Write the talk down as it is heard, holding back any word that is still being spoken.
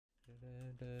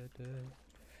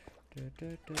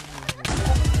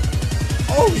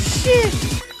Oh shit!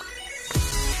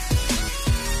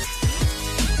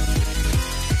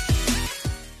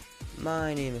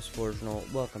 My name is Forginal.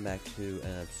 Welcome back to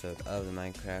an episode of the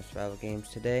Minecraft Survival Games.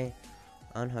 Today,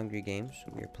 on Hungry Games,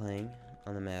 we are playing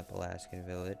on the map Alaskan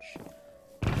Village.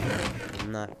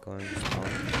 I'm not going to spawn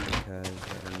because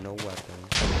there are no weapons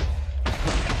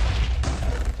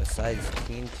besides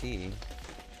TNT,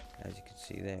 as you can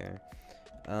see there.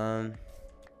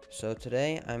 So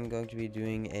today I'm going to be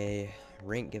doing a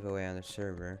rank giveaway on the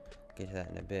server. I'll get to that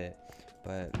in a bit,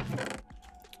 but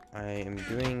I am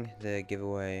doing the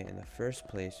giveaway in the first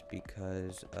place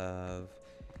because of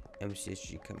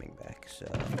MCSG coming back. So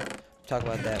talk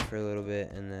about that for a little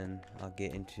bit, and then I'll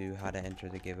get into how to enter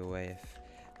the giveaway if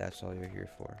that's all you're here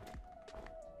for.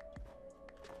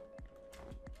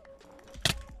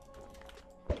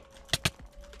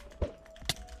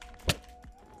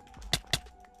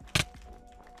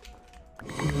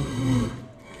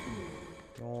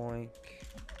 Yoink.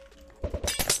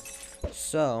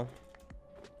 So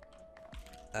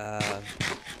a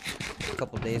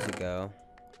couple days ago,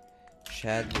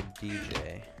 Chad the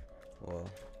DJ, well,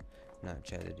 not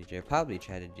Chad the DJ, probably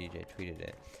Chad the DJ tweeted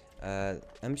it.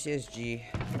 MCSG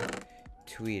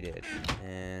tweeted,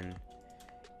 and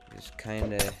it's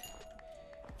kind of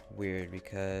weird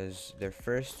because their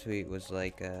first tweet was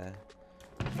like a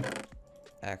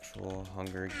actual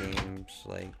Hunger Games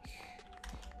like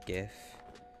GIF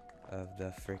of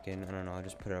the freaking, I don't know, I'll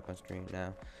just put it up on screen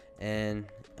now. And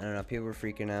I don't know, people were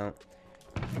freaking out.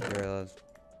 They were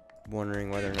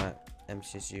wondering whether or not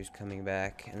MCSG was coming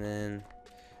back. And then,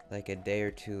 like a day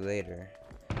or two later,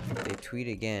 they tweet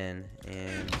again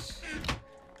and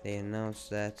they announced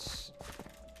that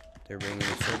they're bringing the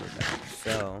server back.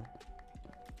 So,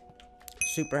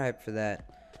 super hyped for that.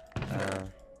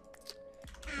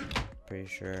 Pretty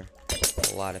sure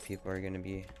a lot of people are going to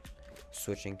be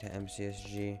switching to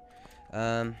MCSG.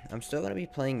 I'm still going to be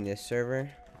playing this server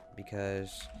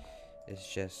because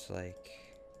it's just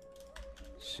like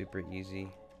super easy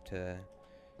to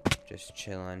just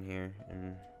chill on here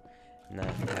and not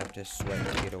have to sweat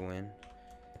to get a win.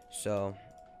 So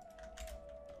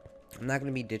I'm not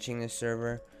going to be ditching this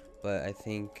server, but I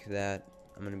think that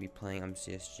I'm going to be playing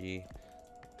MCSG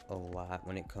a lot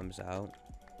when it comes out.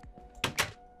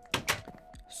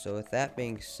 So with that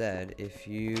being said, if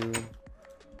you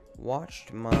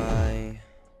watched my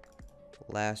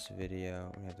last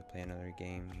video, we have to play another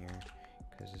game here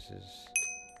because this is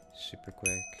super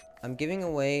quick. I'm giving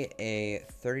away a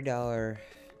 $30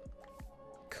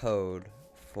 code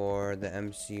for the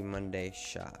MC Monday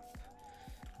shop.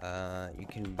 You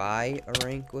can buy a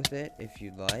rank with it if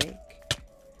you'd like.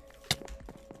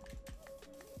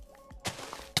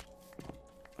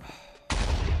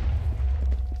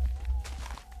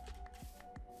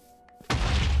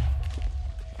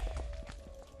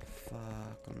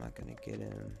 I'm not gonna get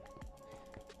him.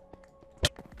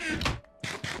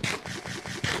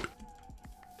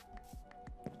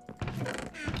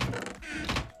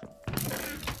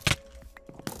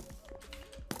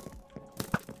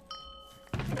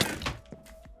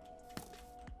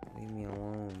 Leave me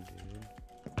alone, dude.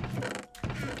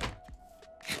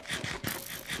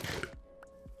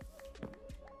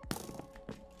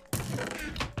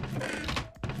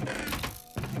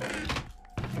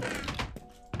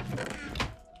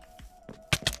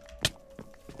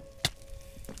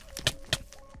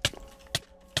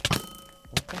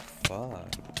 Fuck.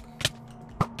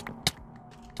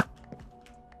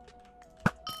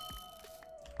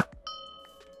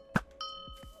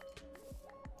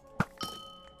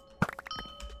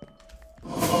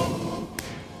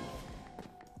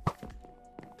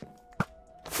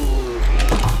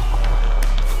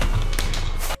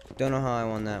 Don't know how I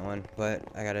won that one, but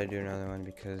I gotta do another one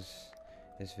because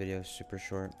this video is super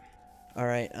short.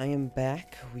 Alright, I am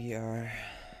back. We are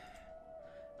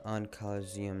on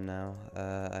Coliseum now.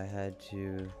 I had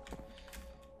to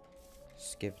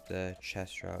skip the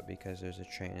chest route because there's a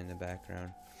train in the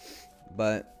background.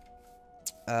 But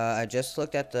I just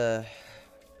looked at the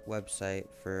website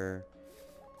for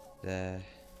the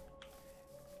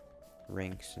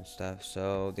ranks and stuff.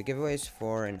 So the giveaway is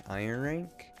for an iron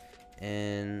rank,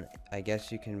 and I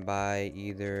guess you can buy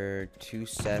either 2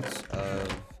 sets of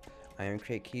iron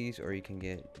crate keys or you can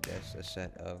get just a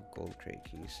set of gold crate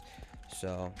keys.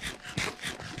 So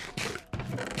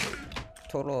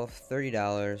total of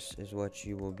 $30 is what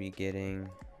you will be getting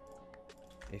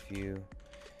if you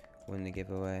win the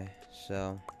giveaway.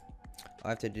 So all I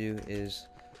have to do is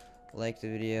like the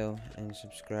video and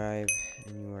subscribe,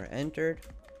 and you are entered,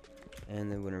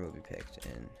 and the winner will be picked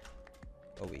in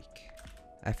a week.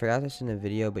 I forgot this in the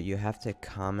video, but you have to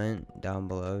comment down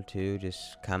below too.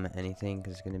 Just comment anything,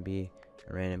 because it's going to be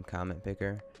a random comment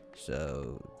picker.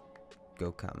 So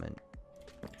go comment.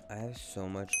 I have so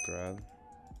much grub.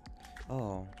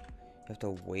 Oh, you have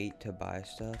to wait to buy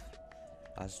stuff.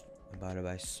 I was about to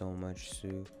buy so much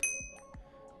soup.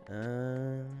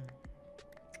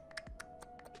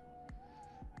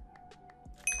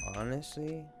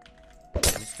 Honestly, I'm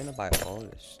just gonna buy all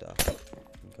this stuff and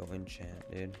go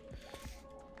enchant, dude.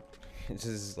 This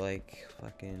is like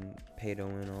fucking pay to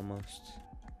win almost.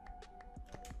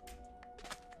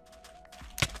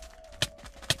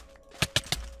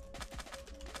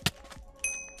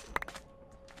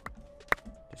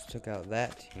 Just took out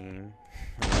that team.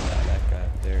 That guy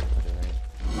up there is doing.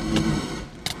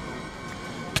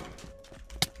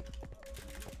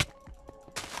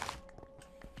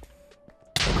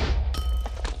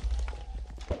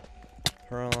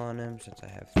 Pearl on him since I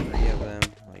have 3 of them.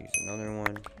 I'll use another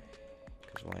one.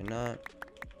 Because why not?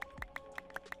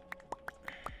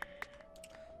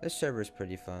 This server is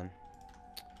pretty fun.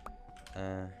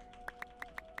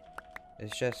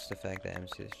 It's just the fact that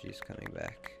MCSG is coming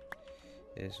back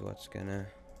is what's gonna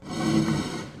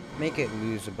make it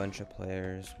lose a bunch of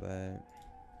players, but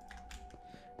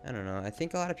I don't know. I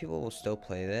think a lot of people will still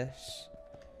play this.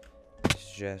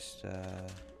 It's just I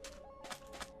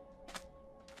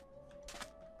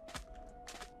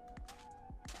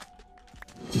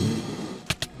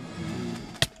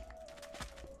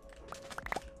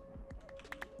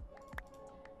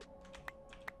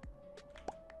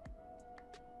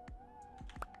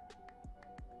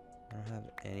don't have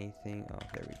anything. Oh,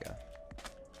 there we go.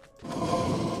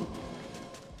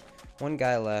 One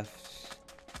guy left.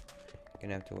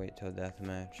 Gonna have to wait till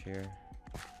deathmatch here.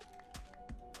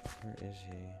 Where is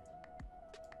he?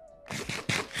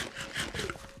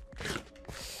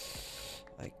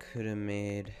 I could have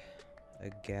made a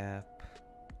gap.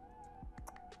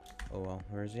 Oh well,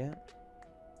 where is he at?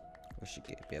 We should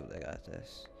be able to got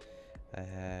this. I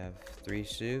have 3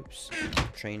 soups.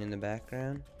 Train in the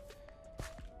background.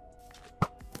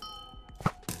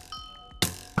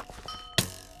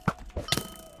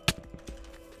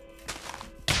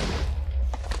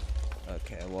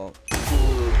 Okay, well,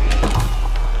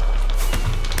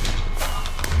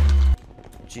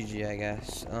 GG, I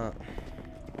guess. I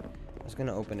was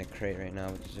gonna open a crate right now,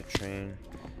 which is a train.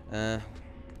 I'll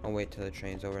wait till the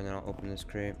train's over and then I'll open this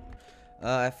crate.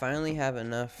 I finally have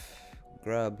enough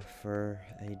grub for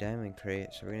a diamond crate,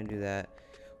 so we're gonna do that.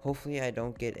 Hopefully I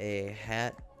don't get a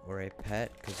hat or a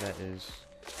pet, because that is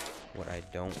what I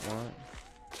don't want.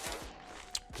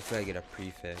 Hopefully I get a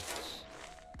prefix.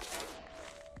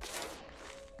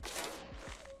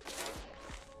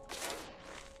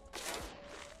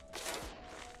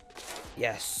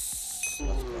 Yes!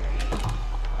 Let's go.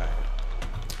 Alright.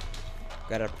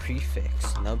 Got a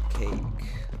prefix. Nub cake.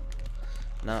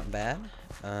 Not bad.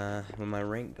 When my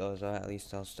rank goes out, at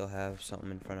least I'll still have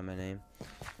something in front of my name.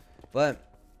 But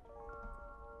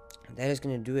that is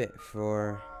going to do it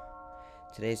for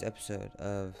today's episode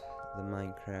of the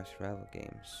Minecraft Survival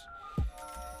Games.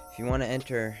 If you want to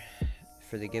enter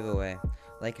for the giveaway,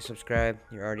 like and subscribe.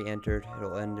 You're already entered.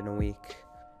 It'll end in a week.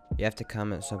 You have to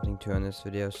comment something too on this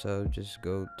video, so just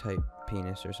go type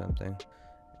penis or something,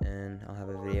 and I'll have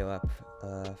a video up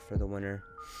for the winner.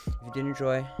 If you did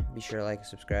enjoy, be sure to like and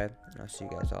subscribe, and I'll see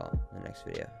you guys all in the next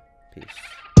video. Peace.